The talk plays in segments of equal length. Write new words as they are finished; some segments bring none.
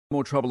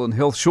More trouble in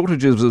health.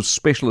 Shortages of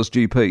specialist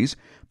GPs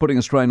putting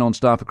a strain on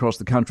staff across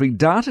the country.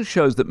 Data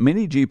shows that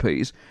many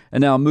GPs are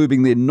now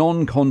moving their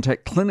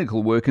non-contact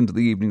clinical work into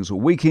the evenings or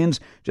weekends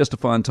just to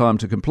find time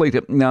to complete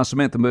it. Now,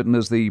 Samantha Murton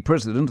is the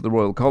president of the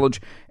Royal College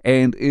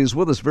and is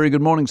with us. Very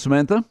good morning,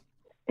 Samantha.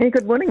 Yeah,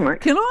 good morning,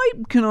 Mike. Can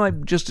I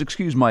just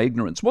excuse my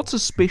ignorance? What's a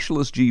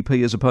specialist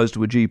GP as opposed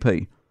to a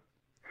GP?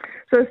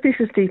 So a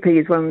specialist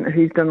GP is one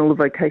who's done all the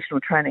vocational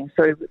training.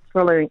 So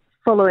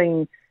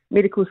following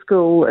medical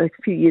school, a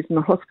few years in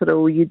the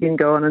hospital, you then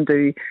go on and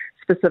do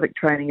specific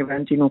training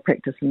around general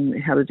practice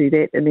and how to do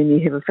that. And then you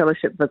have a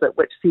fellowship visit,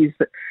 which says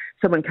that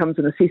someone comes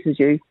and assesses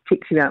you,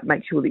 checks you out,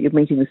 makes sure that you're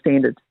meeting the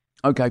standards.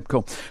 Okay,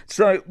 cool.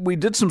 So we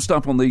did some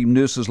stuff on the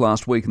nurses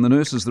last week, and the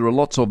nurses, there are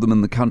lots of them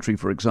in the country,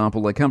 for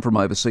example. They come from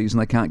overseas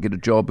and they can't get a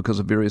job because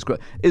of various...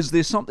 Is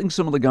there something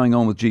similar going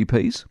on with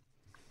GPs?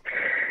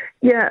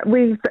 Yeah,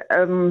 we've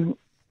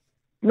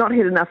not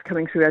had enough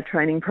coming through our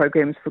training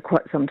programs for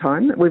quite some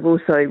time. We've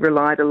also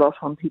relied a lot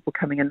on people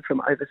coming in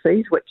from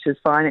overseas, which is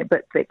fine,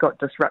 but that got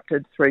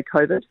disrupted through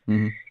COVID.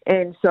 Mm-hmm.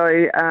 And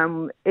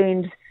so,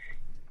 and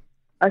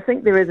I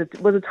think there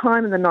was a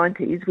time in the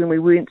 90s when we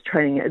weren't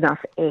training enough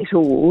at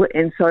all,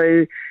 and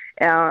so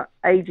our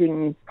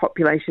ageing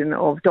population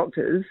of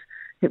doctors,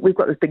 we've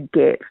got this big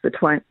gap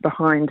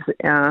behind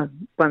our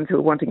ones who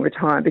are wanting to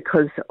retire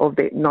because of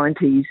that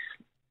 90s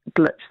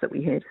glitch that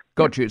we had.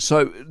 Got you.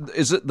 So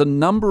is it the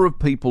number of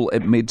people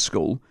at med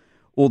school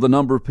or the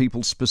number of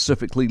people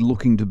specifically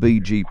looking to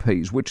be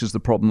GPs? Which is the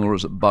problem, or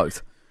is it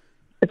both?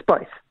 It's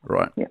both.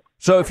 Right. Yeah.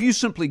 So if you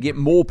simply get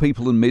more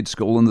people in med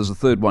school, and there's a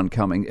third one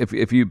coming,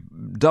 if you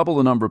double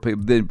the number of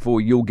people,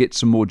 therefore you'll get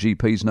some more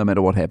GPs no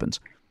matter what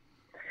happens.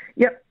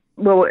 Yep.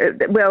 Well,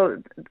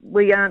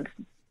 we aren't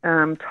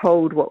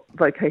told what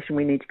vocation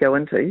we need to go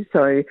into,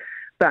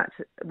 but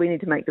we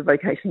need to make the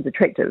vocations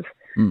attractive.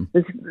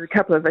 There's a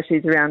couple of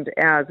issues around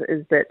ours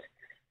is that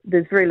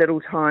there's very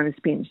little time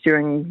spent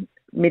during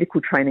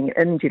medical training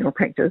in general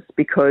practice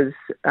because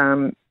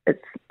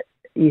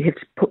you have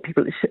to put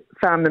people,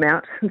 farm them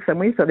out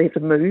somewhere, so they have to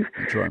move.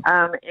 That's right.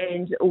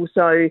 And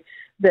also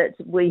that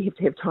we have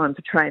to have time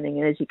for training.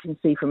 And as you can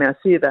see from our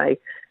survey,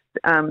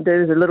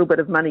 there is a little bit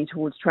of money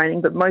towards training,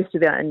 but most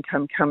of our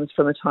income comes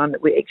from the time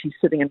that we're actually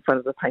sitting in front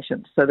of the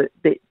patient. So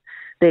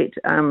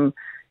that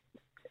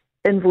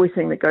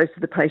invoicing that goes to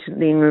the patient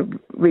then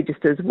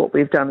registers what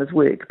we've done as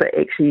work, but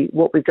actually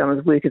what we've done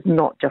as work is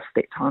not just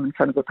that time in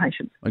front of the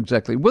patient.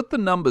 Exactly. With the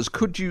numbers,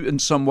 could you in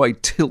some way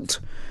tilt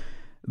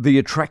the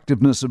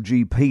attractiveness of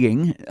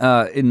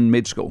GPing in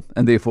med school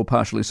and therefore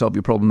partially solve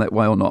your problem that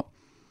way or not?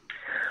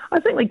 I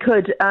think we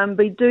could.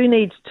 We do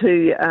need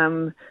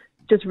to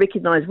just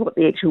recognise what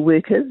the actual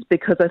work is,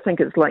 because I think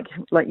it's like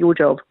your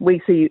job.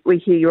 We hear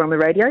you on the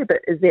radio, but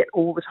is that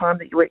all the time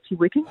that you're actually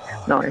working?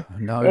 No.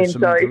 No, and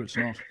Samantha, it's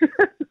not.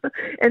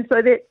 And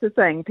so that's the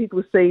thing.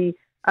 People see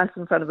us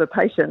in front of a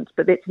patient,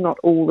 but that's not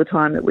all the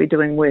time that we're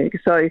doing work.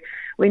 So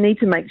we need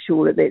to make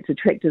sure that that's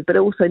attractive, but it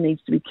also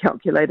needs to be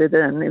calculated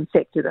in and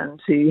factored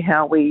into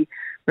how we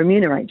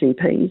remunerate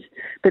GPs.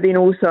 But then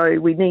also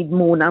we need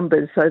more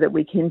numbers so that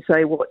we can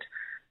say what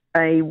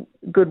a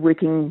good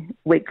working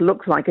week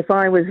looks like. If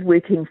I was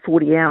working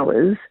 40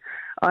 hours,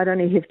 I'd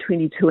only have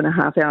 22 and a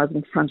half hours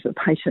in front of a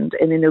patient,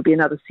 and then there'll be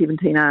another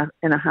 17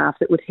 and a half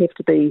that would have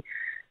to be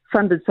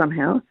funded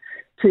somehow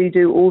to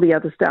do all the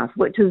other stuff,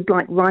 which is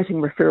like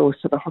writing referrals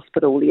to the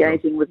hospital,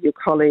 liaising with your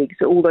colleagues,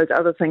 all those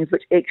other things,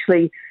 which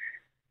actually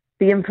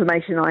the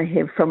information I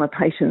have from a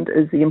patient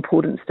is the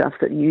important stuff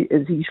that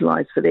is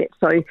utilised for that.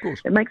 So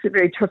it makes it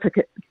very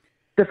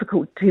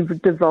difficult to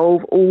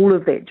devolve all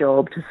of that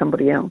job to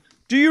somebody else.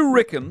 Do you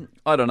reckon,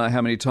 I don't know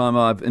how many times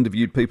I've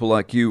interviewed people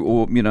like you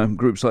or,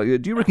 groups like you,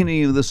 do you reckon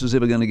any of this is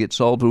ever going to get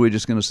solved, or we're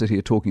just going to sit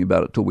here talking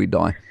about it till we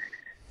die?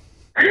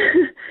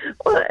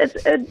 Well,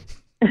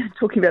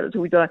 talking about it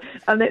till we die.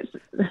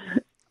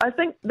 I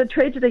think the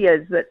tragedy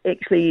is that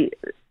actually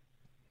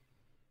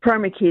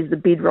primary care is the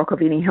bedrock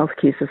of any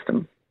healthcare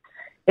system.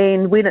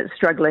 And when it's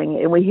struggling,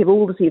 and we have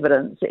all this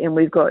evidence, and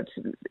we've got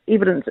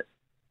evidence,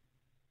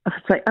 I'd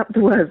say up the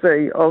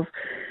wazoo of,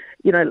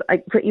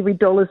 like for every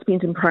dollar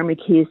spent in primary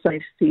care,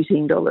 saves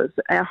 $13.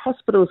 Our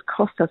hospitals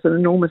cost us an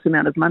enormous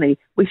amount of money.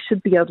 We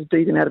should be able to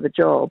do them out of a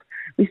job.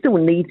 We still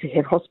need to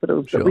have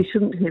hospitals, but we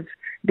shouldn't have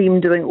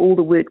them doing all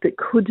the work that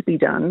could be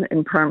done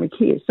in primary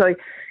care. So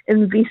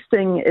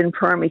investing in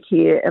primary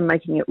care and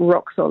making it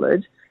rock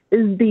solid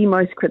is the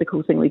most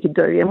critical thing we could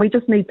do. And we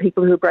just need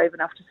people who are brave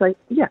enough to say,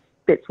 yeah,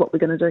 that's what we're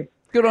going to do.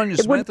 Good on you,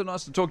 Samantha.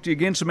 Nice to talk to you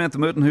again. Samantha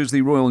Murton, who's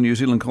the Royal New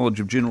Zealand College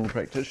of General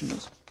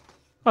Practitioners.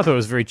 I thought it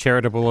was very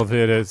charitable of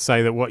her to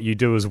say that what you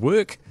do is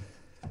work.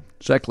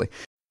 Exactly.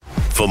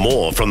 For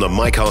more from the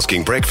Mike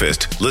Hosking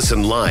Breakfast,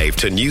 listen live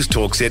to News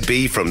Talk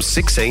ZB from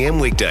 6 a.m.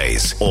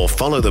 weekdays or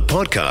follow the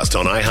podcast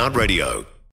on iHeartRadio.